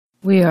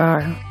We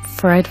are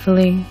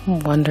frightfully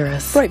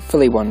wondrous.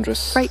 Frightfully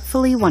wondrous.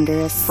 Frightfully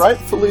wondrous.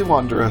 Frightfully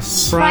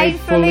wondrous.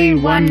 Frightfully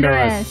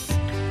wondrous.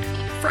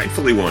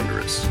 Frightfully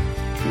Wondrous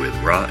with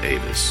Ra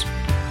Avis.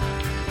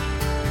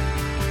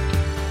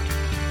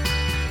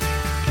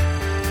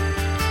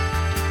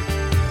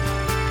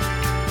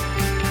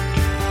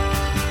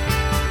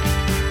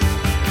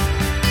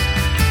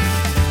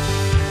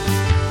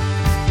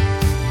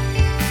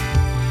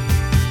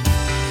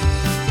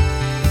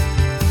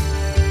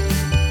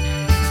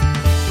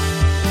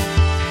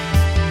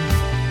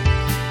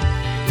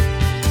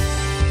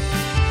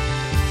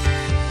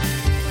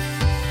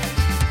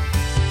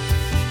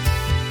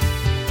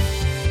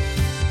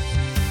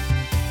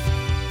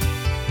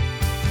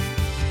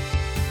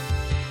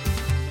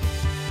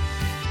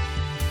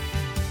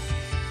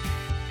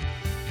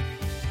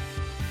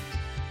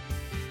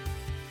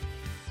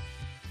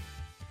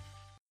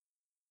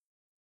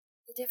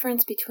 The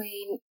difference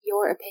between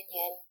your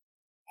opinion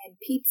and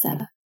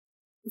pizza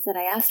is that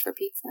I asked for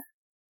pizza.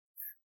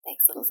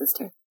 Thanks, little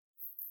sister.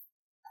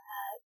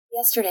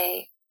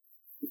 Yesterday,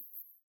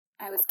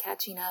 I was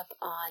catching up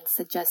on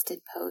suggested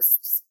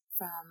posts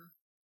from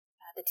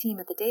the team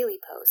at the Daily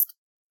Post,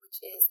 which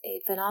is a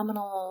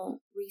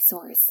phenomenal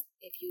resource.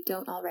 If you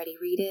don't already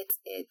read it,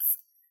 it's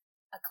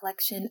a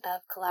collection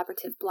of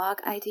collaborative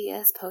blog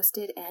ideas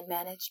posted and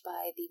managed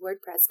by the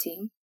WordPress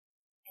team.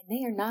 And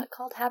they are not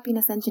called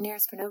happiness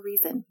engineers for no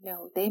reason.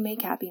 No, they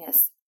make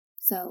happiness.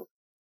 So,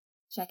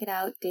 check it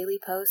out,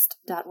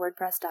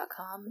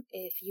 dailypost.wordpress.com.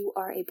 If you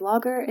are a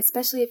blogger,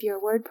 especially if you're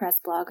a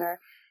WordPress blogger,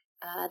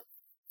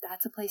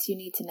 that's a place you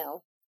need to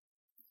know.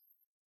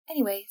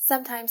 Anyway,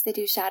 sometimes they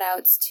do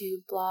shout-outs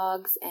to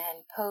blogs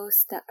and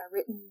posts that are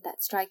written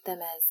that strike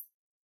them as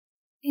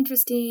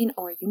interesting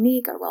or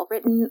unique or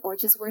well-written or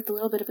just worth a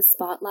little bit of a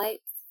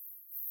spotlight.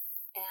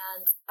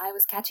 And I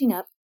was catching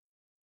up.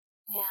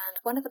 And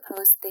one of the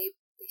posts they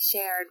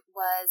shared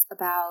was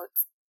about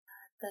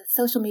the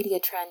social media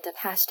trend of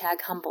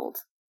hashtag humbled,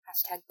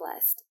 hashtag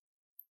blessed.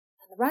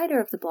 And the writer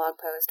of the blog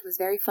post was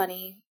very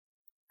funny,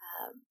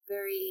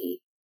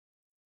 very,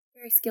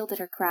 very skilled at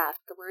her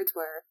craft. The words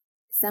were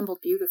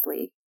assembled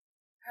beautifully.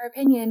 Her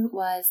opinion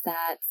was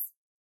that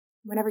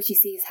whenever she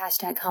sees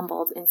hashtag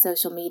humbled in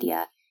social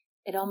media,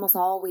 it almost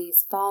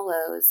always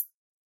follows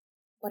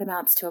what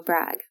amounts to a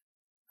brag.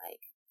 Like,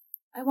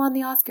 I won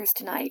the Oscars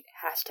tonight,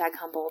 hashtag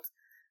humbled.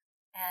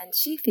 And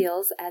she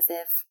feels as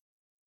if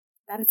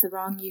that is the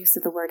wrong use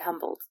of the word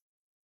humbled.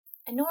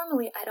 And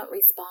normally I don't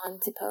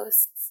respond to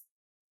posts,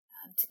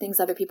 to things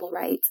other people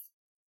write.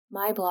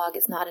 My blog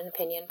is not an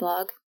opinion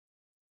blog.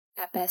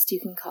 At best you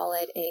can call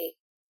it a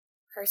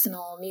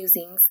personal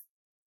musings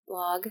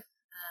blog.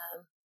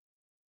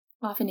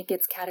 Often it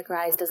gets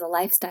categorized as a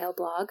lifestyle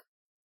blog,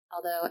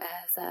 although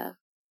as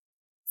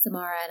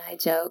Samara and I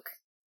joke,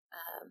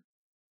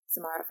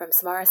 Samara from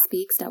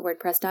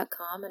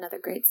samaraspeaks.wordpress.com, another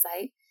great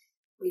site,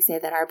 we say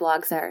that our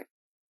blogs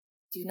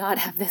do not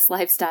have this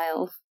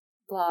lifestyle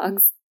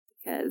blogs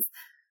because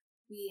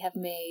we have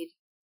made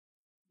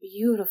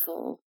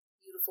beautiful,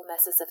 beautiful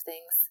messes of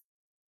things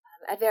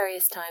at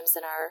various times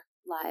in our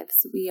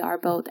lives. We are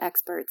both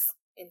experts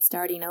in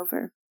starting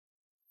over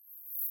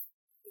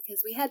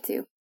because we had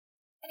to.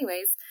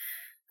 Anyways,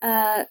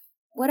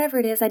 whatever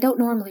it is, I don't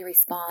normally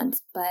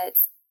respond, but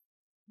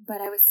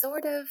I was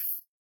sort of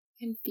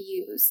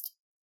confused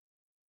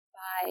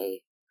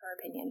by her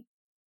opinion.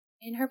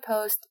 In her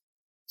post,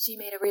 she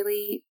made a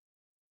really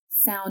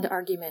sound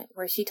argument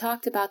where she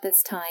talked about this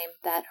time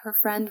that her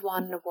friend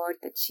won an award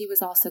that she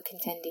was also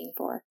contending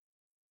for.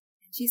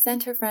 And she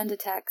sent her friend a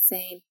text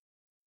saying,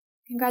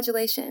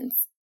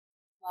 "Congratulations,"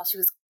 while she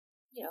was,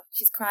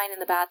 she's crying in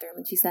the bathroom,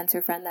 and she sends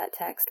her friend that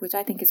text, which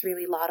I think is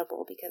really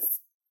laudable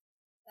because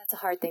that's a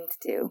hard thing to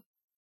do.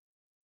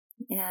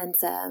 And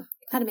it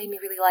kind of made me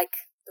really like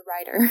the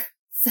writer.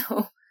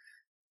 So,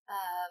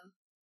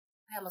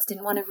 I almost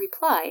didn't want to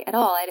reply at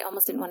all. I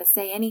almost didn't want to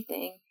say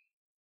anything.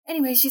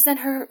 Anyway, she sent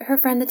her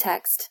friend the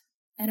text,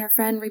 and her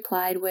friend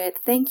replied with,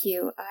 "Thank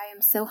you, I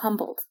am so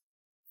humbled."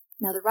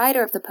 Now, the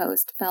writer of the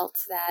post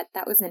felt that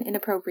that was an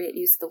inappropriate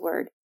use of the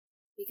word,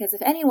 because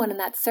if anyone in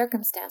that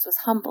circumstance was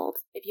humbled,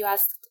 if you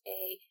asked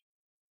a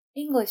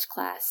English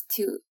class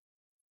to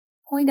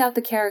point out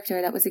the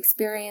character that was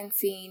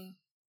experiencing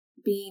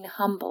being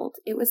humbled,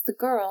 it was the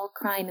girl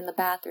crying in the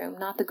bathroom,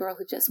 not the girl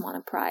who just won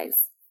a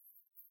prize.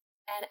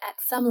 And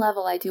at some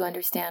level, I do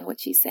understand what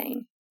she's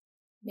saying.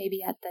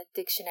 Maybe at the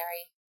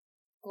dictionary,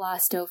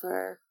 glossed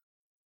over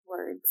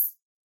words.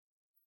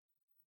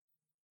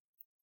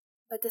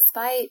 But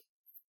despite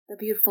the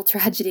beautiful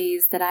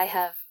tragedies that I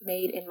have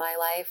made in my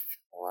life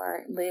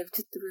or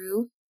lived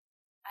through,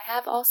 I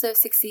have also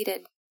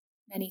succeeded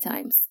many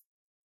times.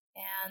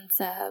 And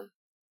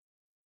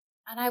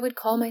I would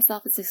call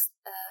myself a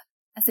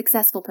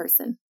successful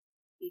person,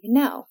 even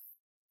now.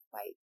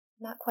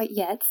 Not quite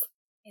yet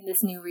in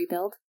this new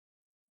rebuild.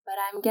 But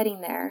I'm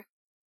getting there.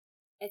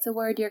 It's a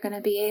word you're going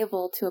to be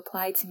able to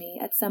apply to me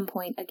at some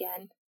point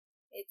again.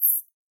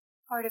 It's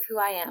part of who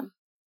I am.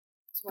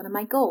 It's one of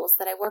my goals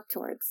that I work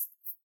towards.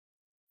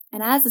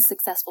 And as a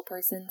successful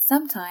person,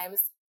 sometimes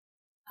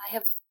I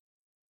have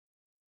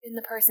been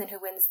the person who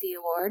wins the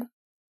award.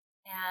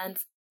 And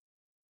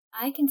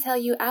I can tell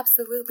you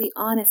absolutely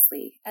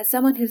honestly, as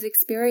someone who's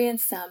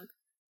experienced some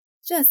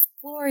just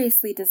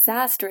gloriously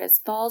disastrous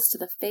falls to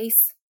the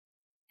face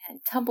and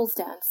tumbles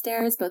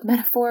downstairs, both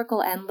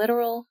metaphorical and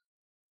literal,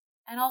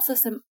 and also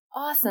some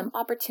awesome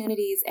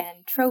opportunities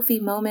and trophy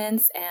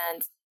moments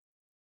and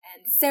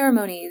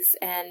ceremonies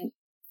and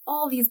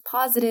all these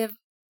positive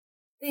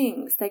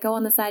things that go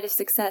on the side of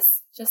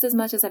success, just as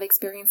much as I've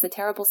experienced the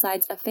terrible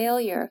sides of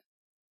failure.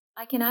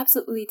 I can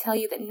absolutely tell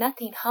you that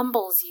nothing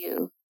humbles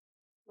you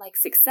like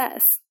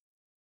success.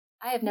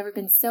 I have never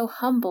been so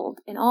humbled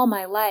in all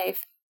my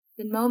life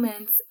in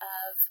moments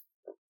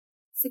of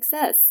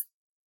success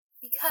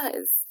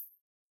because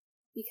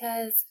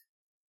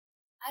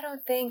I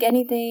don't think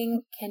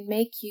anything can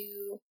make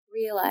you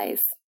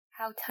realize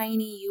how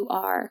tiny you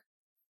are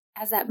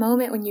as that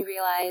moment when you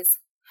realize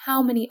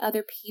how many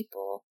other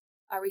people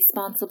are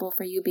responsible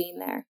for you being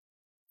there,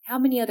 how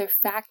many other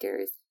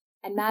factors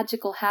and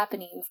magical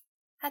happenings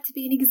had to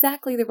be in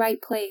exactly the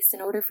right place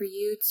in order for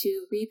you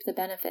to reap the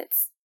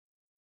benefits.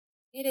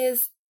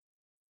 It's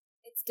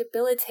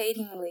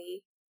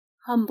debilitatingly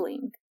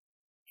humbling.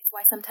 It's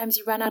why sometimes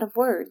you run out of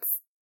words.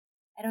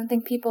 I don't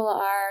think people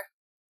are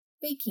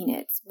faking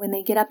it when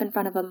they get up in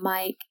front of a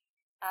mic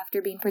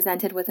after being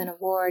presented with an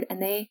award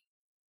and they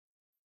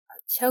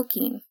are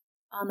choking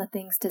on the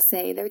things to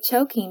say. They're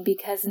choking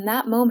because in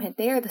that moment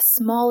they are the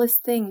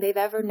smallest thing they've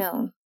ever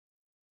known.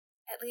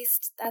 At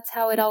least that's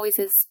how it always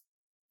is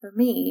for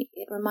me.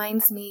 It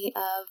reminds me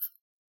of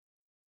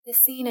this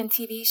scene in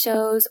TV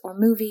shows or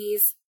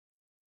movies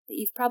that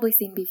you've probably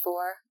seen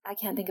before. I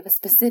can't think of a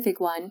specific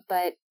one,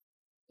 but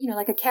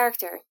like a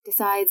character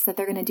decides that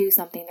they're going to do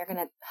something. They're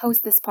going to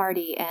host this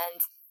party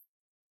and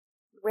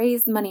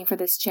raise money for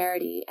this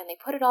charity, and they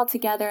put it all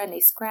together and they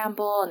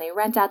scramble and they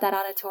rent out that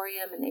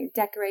auditorium and they're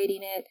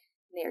decorating it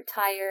and they're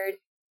tired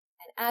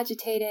and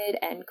agitated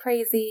and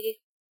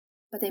crazy,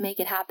 but they make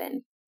it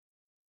happen.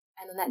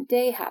 And then that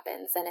day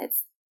happens and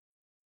it's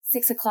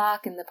 6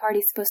 o'clock and the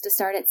party's supposed to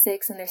start at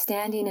 6 and they're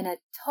standing in a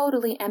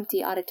totally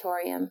empty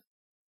auditorium.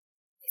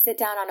 They sit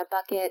down on a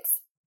bucket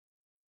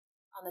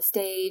on the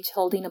stage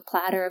holding a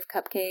platter of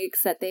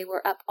cupcakes that they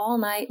were up all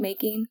night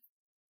making,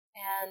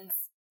 and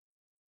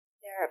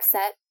they're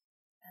upset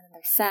and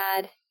they're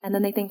sad, and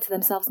then they think to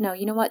themselves, no,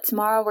 you know what,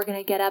 tomorrow we're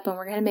going to get up and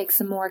we're going to make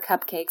some more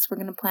cupcakes, we're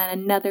going to plan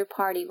another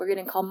party, we're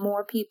going to call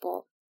more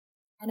people,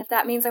 and if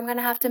that means I'm going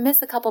to have to miss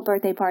a couple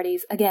birthday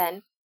parties,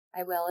 again,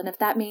 I will, and if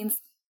that means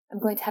I'm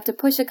going to have to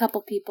push a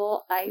couple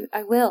people,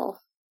 I will,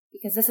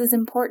 because this is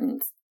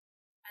important.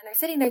 And they're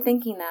sitting there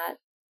thinking that,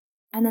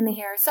 and then they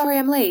hear, sorry,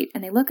 I'm late,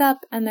 and they look up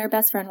and their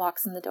best friend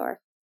walks in the door,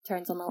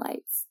 turns on the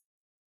lights,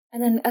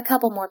 and then a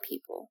couple more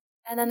people,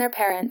 and then their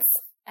parents,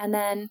 and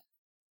then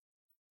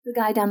the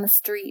guy down the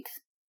street,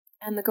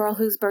 and the girl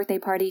whose birthday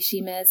party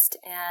she missed,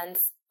 and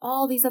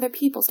all these other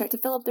people start to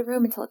fill up the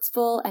room until it's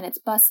full, and it's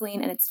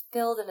bustling, and it's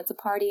filled, and it's a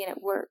party, and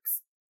it works.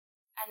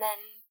 And then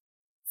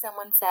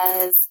someone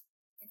says,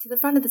 to the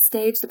front of the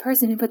stage, the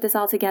person who put this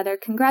all together,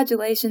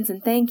 congratulations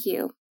and thank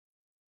you.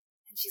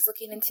 And she's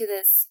looking into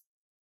this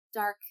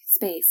dark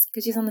space,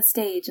 because she's on the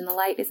stage, and the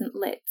light isn't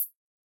lit.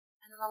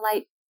 And then the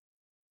light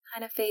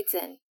kind of fades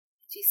in.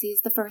 She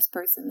sees the first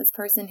person, this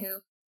person who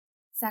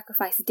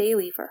sacrificed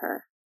daily for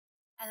her.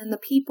 And then the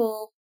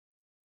people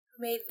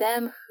who made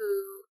them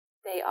who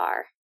they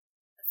are,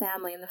 the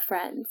family and the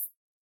friends.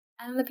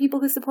 And the people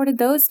who supported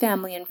those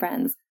family and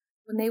friends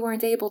when they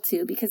weren't able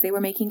to because they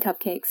were making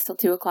cupcakes till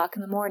 2 o'clock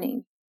in the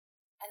morning.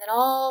 And then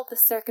all the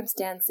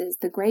circumstances,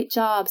 the great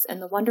jobs and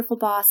the wonderful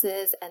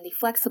bosses and the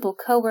flexible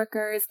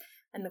coworkers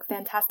and the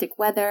fantastic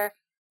weather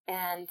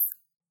and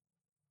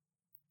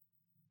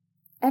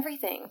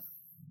everything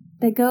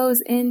that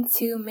goes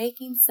into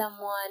making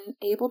someone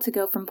able to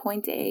go from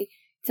point A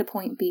to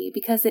point B,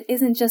 because it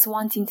isn't just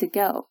wanting to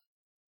go.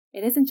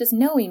 It isn't just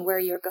knowing where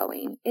you're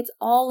going. It's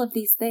all of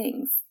these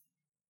things.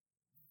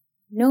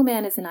 No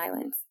man is an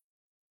island.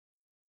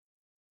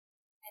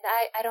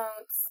 And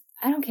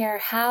I don't care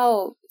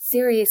how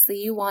seriously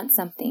you want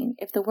something.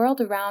 If the world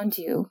around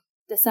you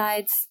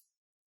decides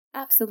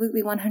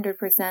absolutely 100%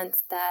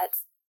 that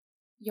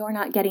you're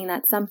not getting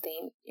that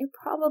something, you're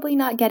probably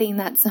not getting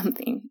that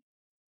something.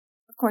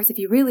 Of course, if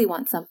you really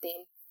want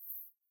something,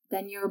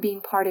 then you're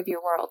being part of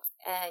your world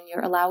and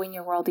you're allowing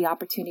your world the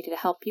opportunity to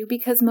help you,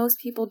 because most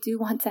people do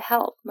want to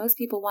help. Most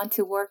people want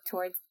to work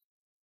towards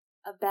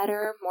a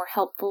better, more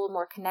helpful,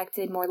 more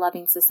connected, more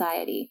loving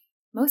society.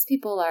 Most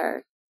people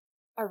are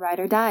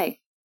ride or die.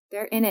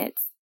 They're in it.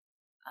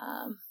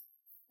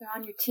 They're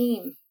on your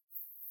team.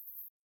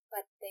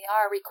 But they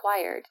are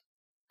required.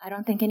 I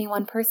don't think any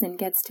one person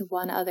gets to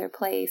one other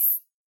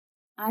place.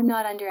 I'm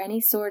not under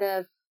any sort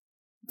of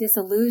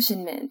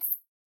disillusionment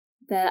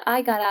that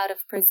I got out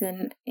of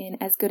prison in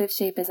as good of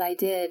shape as I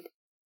did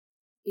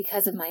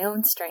because of my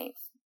own strength.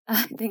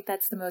 I think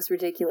that's the most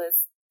ridiculous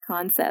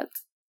concept.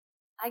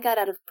 I got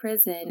out of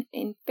prison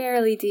in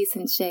fairly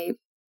decent shape,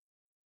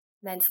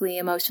 mentally,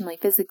 emotionally,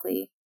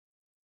 physically.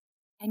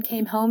 and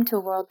came home to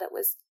a world that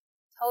was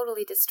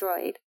totally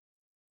destroyed,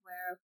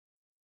 where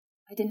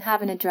I didn't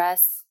have an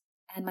address,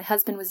 and my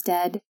husband was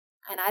dead,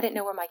 and I didn't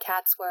know where my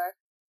cats were,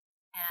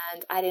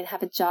 and I didn't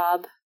have a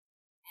job,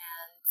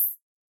 and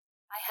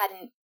I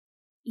hadn't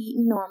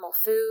eaten normal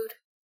food,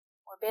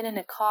 or been in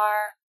a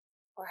car,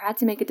 or had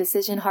to make a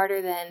decision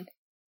harder than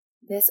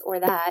this or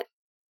that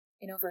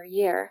in over a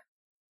year.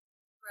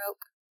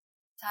 Broke,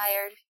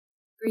 tired,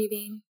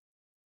 grieving,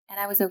 and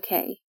I was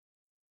okay.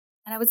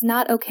 And I was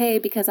not okay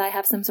because I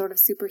have some sort of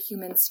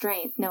superhuman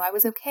strength. No, I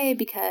was okay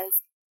because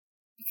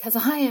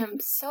I am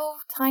so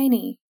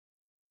tiny,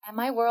 and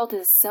my world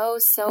is so,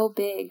 so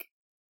big.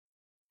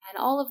 And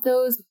all of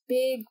those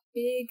big,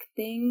 big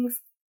things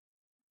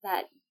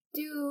that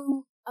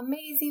do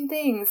amazing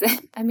things.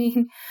 I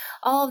mean,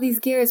 all of these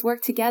gears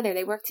work together.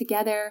 They work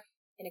together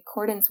in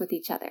accordance with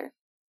each other.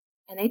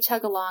 And they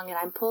chug along and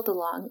I'm pulled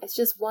along. It's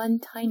just one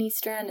tiny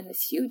strand in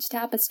this huge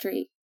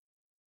tapestry.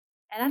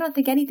 And I don't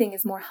think anything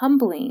is more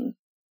humbling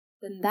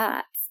than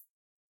that.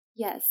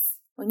 Yes,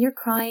 when you're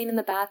crying in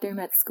the bathroom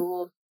at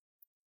school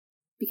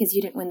because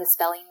you didn't win the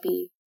spelling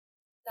bee,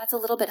 that's a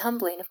little bit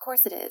humbling. Of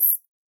course it is.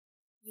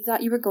 You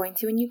thought you were going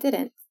to and you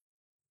didn't.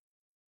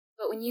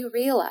 But when you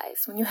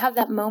realize, when you have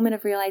that moment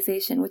of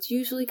realization, which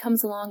usually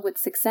comes along with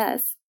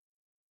success,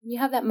 when you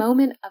have that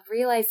moment of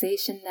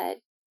realization that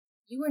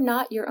you are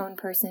not your own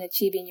person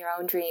achieving your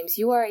own dreams,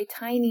 you are a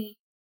tiny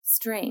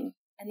string,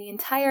 and the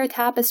entire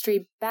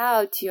tapestry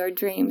bowed to your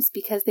dreams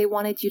because they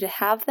wanted you to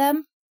have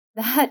them,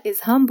 that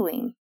is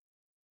humbling.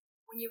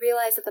 When you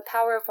realize that the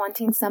power of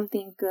wanting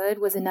something good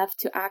was enough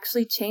to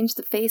actually change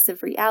the face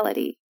of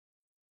reality,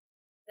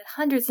 that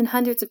hundreds and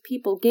hundreds of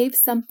people gave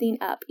something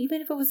up,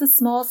 even if it was a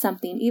small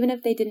something, even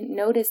if they didn't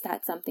notice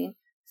that something,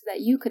 so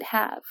that you could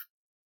have.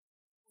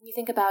 When you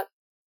think about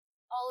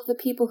all of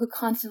the people who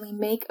constantly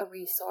make a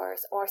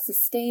resource or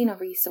sustain a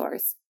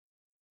resource,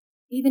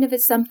 even if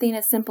it's something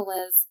as simple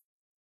as,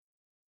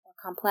 or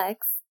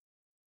complex,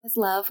 as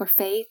love or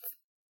faith,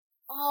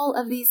 all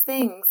of these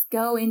things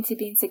go into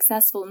being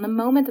successful. And the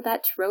moment that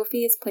that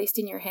trophy is placed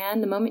in your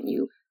hand, the moment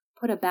you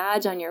put a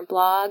badge on your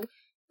blog,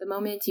 the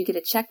moment you get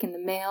a check in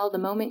the mail, the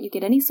moment you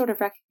get any sort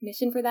of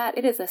recognition for that,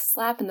 it is a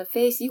slap in the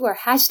face. You are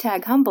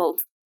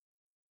 #humbled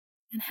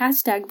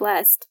and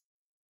 #blessed.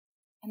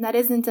 And that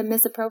isn't a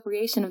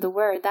misappropriation of the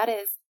word. That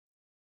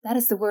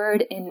is the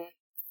word in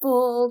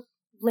full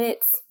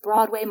lit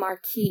Broadway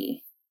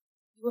marquee.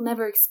 You will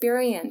never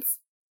experience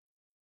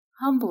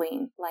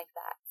humbling like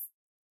that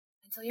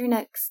until your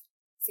next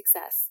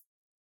success.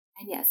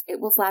 And yes, it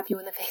will slap you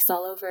in the face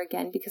all over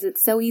again because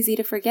it's so easy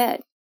to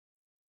forget.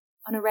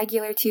 On a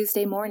regular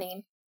Tuesday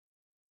morning,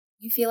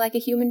 you feel like a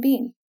human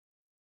being,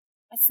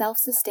 a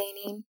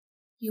self-sustaining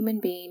human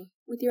being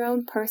with your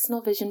own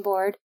personal vision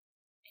board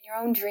and your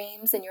own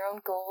dreams and your own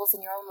goals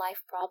and your own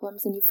life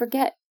problems, and you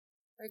forget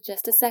for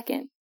just a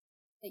second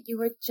that you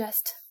were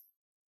just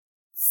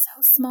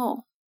so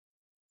small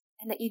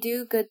and that you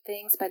do good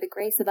things by the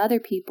grace of other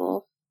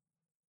people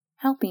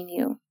helping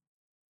you.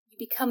 You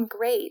become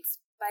great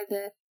by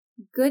the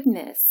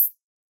goodness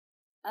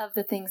of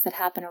the things that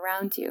happen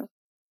around you.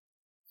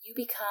 You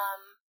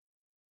become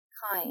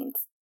kind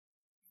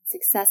and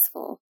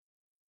successful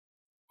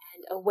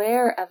and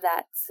aware of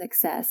that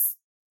success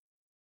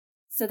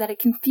so that it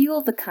can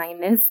fuel the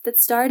kindness that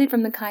started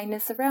from the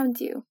kindness around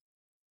you.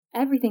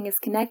 Everything is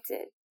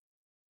connected.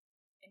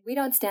 And we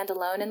don't stand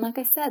alone. And like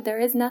I said, there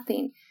is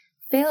nothing.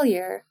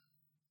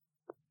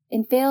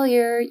 In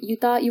failure, you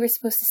thought you were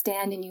supposed to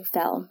stand and you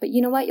fell. But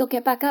you know what? You'll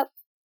get back up.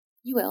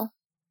 You will.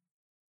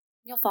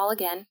 You'll fall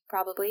again,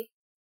 probably.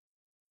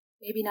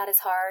 Maybe not as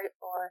hard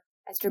or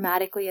as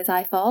dramatically as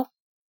I fall.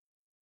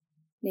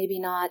 Maybe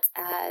not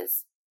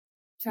as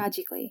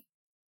tragically.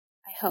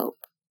 I hope.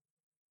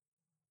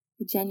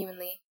 I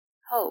genuinely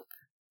hope.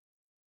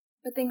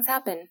 But things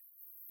happen,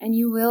 and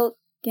you will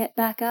get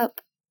back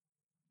up.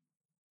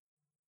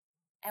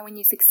 And when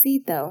you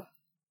succeed, though,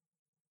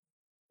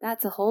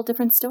 that's a whole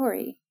different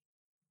story.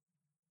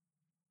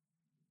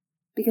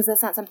 Because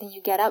that's not something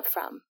you get up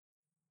from.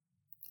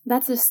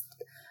 That's just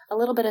a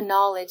little bit of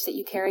knowledge that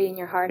you carry in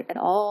your heart at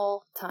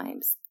all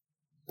times.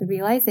 The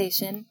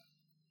realization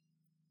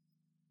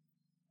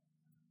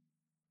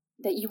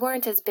that you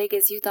weren't as big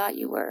as you thought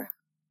you were.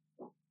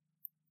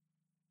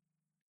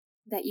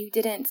 That you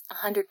didn't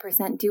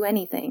 100% do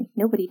anything.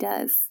 Nobody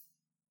does.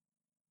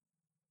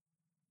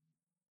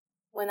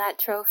 When that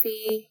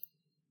trophy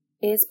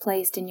is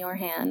placed in your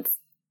hands,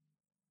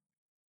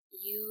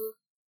 you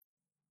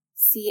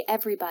see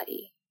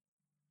everybody.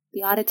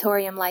 The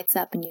auditorium lights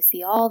up and you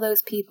see all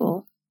those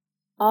people,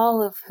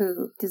 all of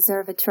who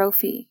deserve a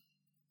trophy.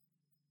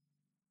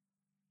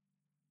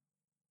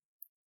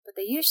 But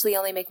they usually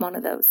only make one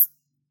of those.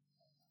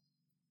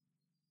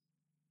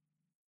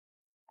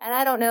 And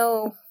I don't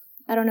know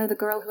the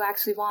girl who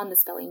actually won the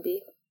spelling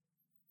bee.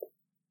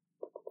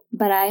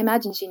 But I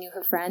imagine she knew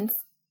her friends.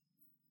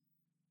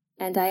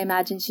 And I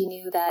imagine she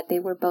knew that they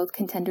were both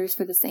contenders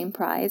for the same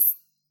prize.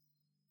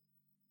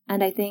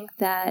 And I think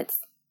that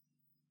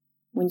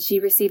when she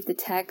received the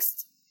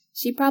text,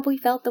 she probably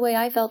felt the way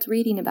I felt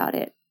reading about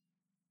it.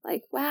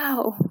 Like,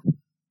 wow,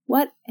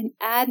 what an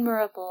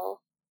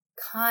admirable,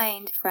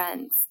 kind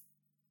friend.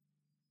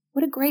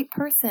 What a great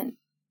person.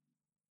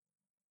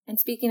 And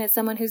speaking as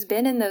someone who's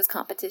been in those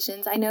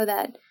competitions, I know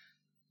that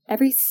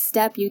every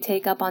step you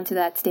take up onto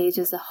that stage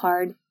is a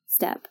hard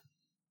step.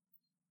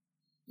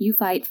 You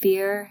fight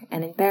fear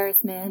and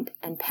embarrassment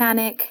and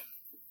panic.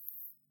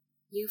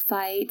 You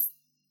fight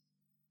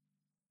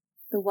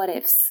the what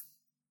ifs,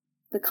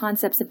 the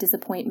concepts of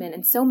disappointment,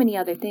 and so many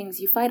other things.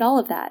 You fight all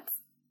of that.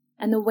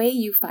 And the way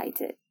you fight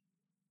it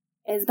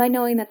is by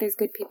knowing that there's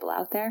good people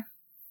out there.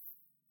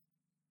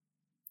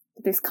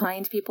 That there's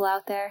kind people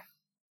out there.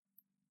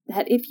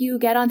 That if you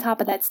get on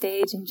top of that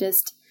stage and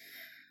just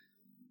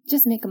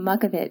make a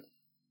muck of it,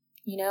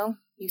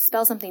 you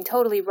spell something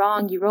totally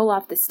wrong, you roll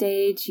off the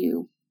stage,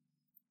 you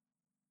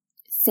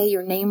say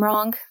your name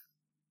wrong,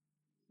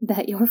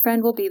 that your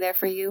friend will be there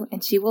for you,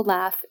 and she will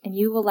laugh, and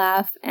you will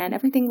laugh, and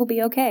everything will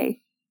be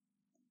okay.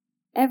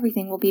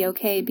 Everything will be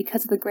okay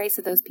because of the grace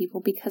of those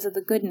people, because of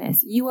the goodness.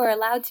 You are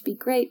allowed to be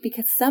great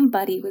because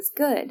somebody was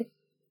good.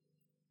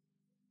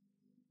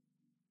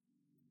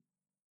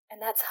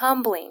 And that's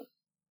humbling.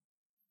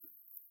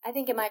 I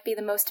think it might be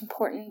the most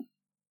important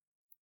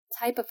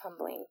type of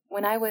humbling.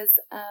 When I was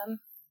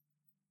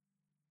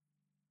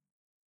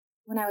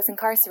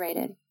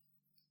incarcerated,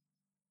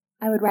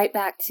 I would write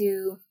back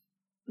to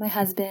my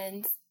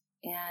husband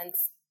and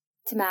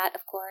to Matt,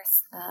 of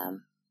course,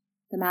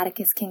 the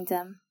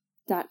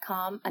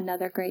MatticusKingdom.com,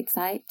 another great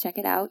site. Check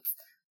it out.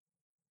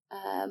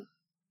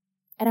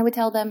 And I would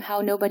tell them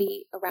how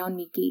nobody around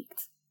me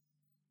geeked.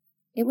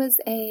 It was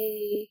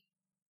a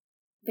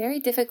very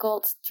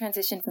difficult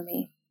transition for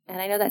me. And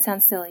I know that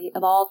sounds silly,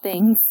 of all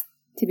things,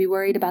 to be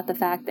worried about the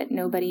fact that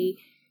nobody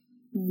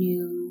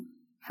knew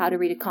how to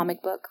read a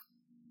comic book,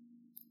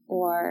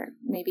 or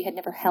maybe had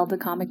never held a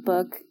comic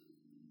book.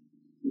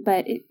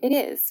 But it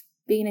is.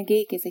 Being a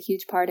geek is a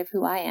huge part of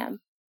who I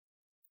am.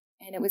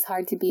 And it was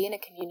hard to be in a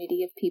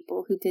community of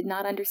people who did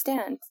not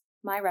understand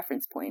my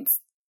reference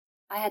points.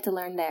 I had to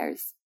learn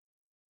theirs.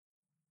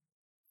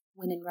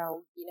 When in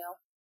Rome,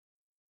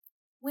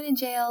 When in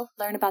jail,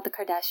 learn about the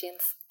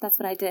Kardashians. That's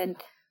what I did.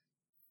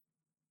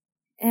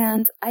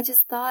 And I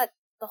just thought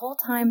the whole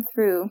time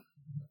through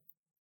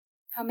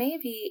how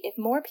maybe if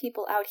more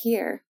people out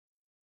here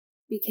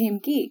became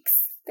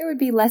geeks, there would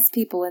be less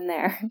people in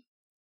there.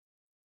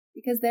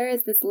 Because there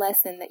is this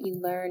lesson that you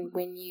learn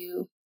when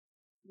you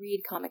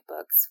read comic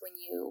books, when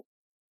you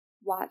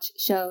watch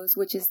shows,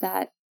 which is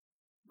that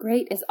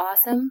great is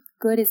awesome,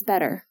 good is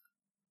better.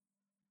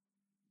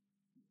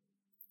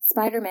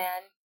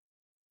 Spider-Man,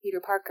 Peter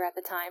Parker at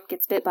the time,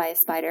 gets bit by a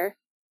spider,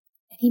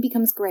 and he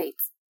becomes great,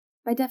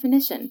 by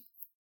definition.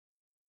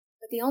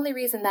 But the only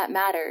reason that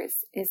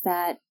matters is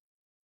that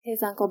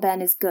his Uncle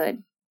Ben is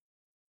good,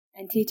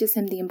 and teaches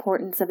him the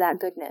importance of that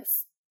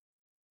goodness.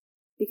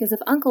 Because if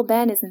Uncle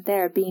Ben isn't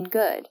there being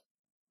good,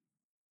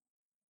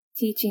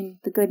 teaching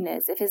the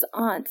goodness, if his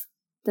aunt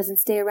doesn't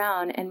stay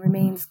around and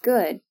remains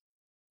good,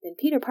 then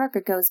Peter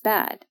Parker goes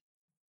bad,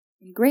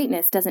 and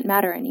greatness doesn't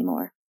matter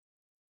anymore.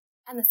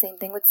 And the same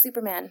thing with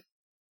Superman.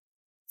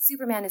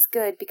 Superman is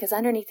good because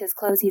underneath his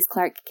clothes he's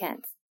Clark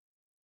Kent.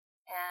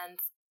 And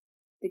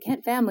the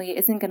Kent family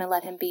isn't going to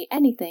let him be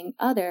anything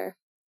other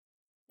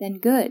than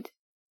good.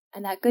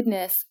 And that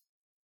goodness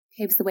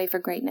paves the way for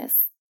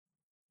greatness.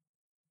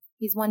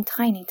 He's one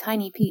tiny,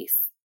 tiny piece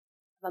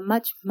of a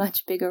much,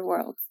 much bigger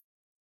world.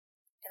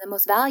 And the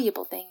most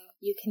valuable thing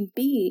you can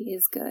be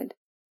is good.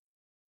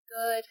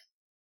 Good,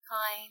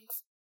 kind,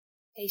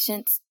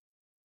 patient,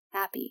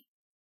 happy.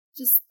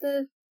 Just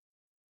the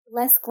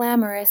less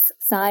glamorous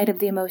side of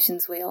the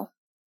emotions wheel.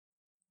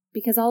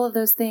 Because all of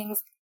those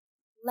things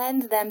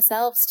lend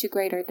themselves to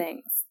greater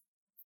things.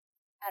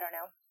 I don't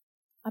know.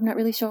 I'm not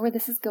really sure where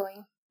this is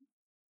going,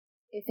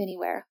 if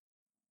anywhere.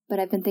 But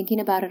I've been thinking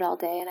about it all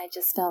day, and I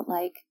just felt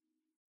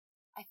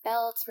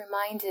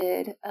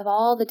reminded of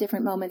all the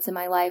different moments in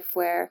my life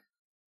where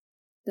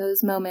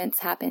those moments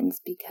happened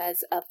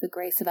because of the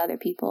grace of other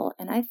people,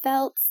 and I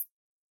felt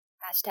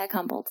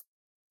 #humbled.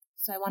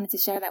 So I wanted to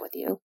share that with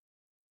you,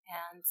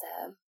 and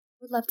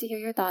would love to hear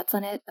your thoughts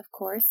on it, of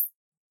course,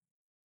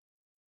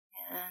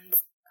 and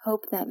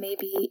hope that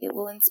maybe it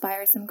will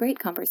inspire some great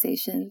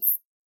conversations,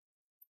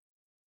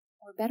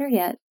 or better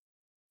yet,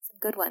 some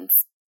good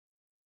ones.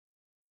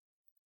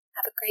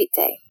 Have a great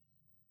day.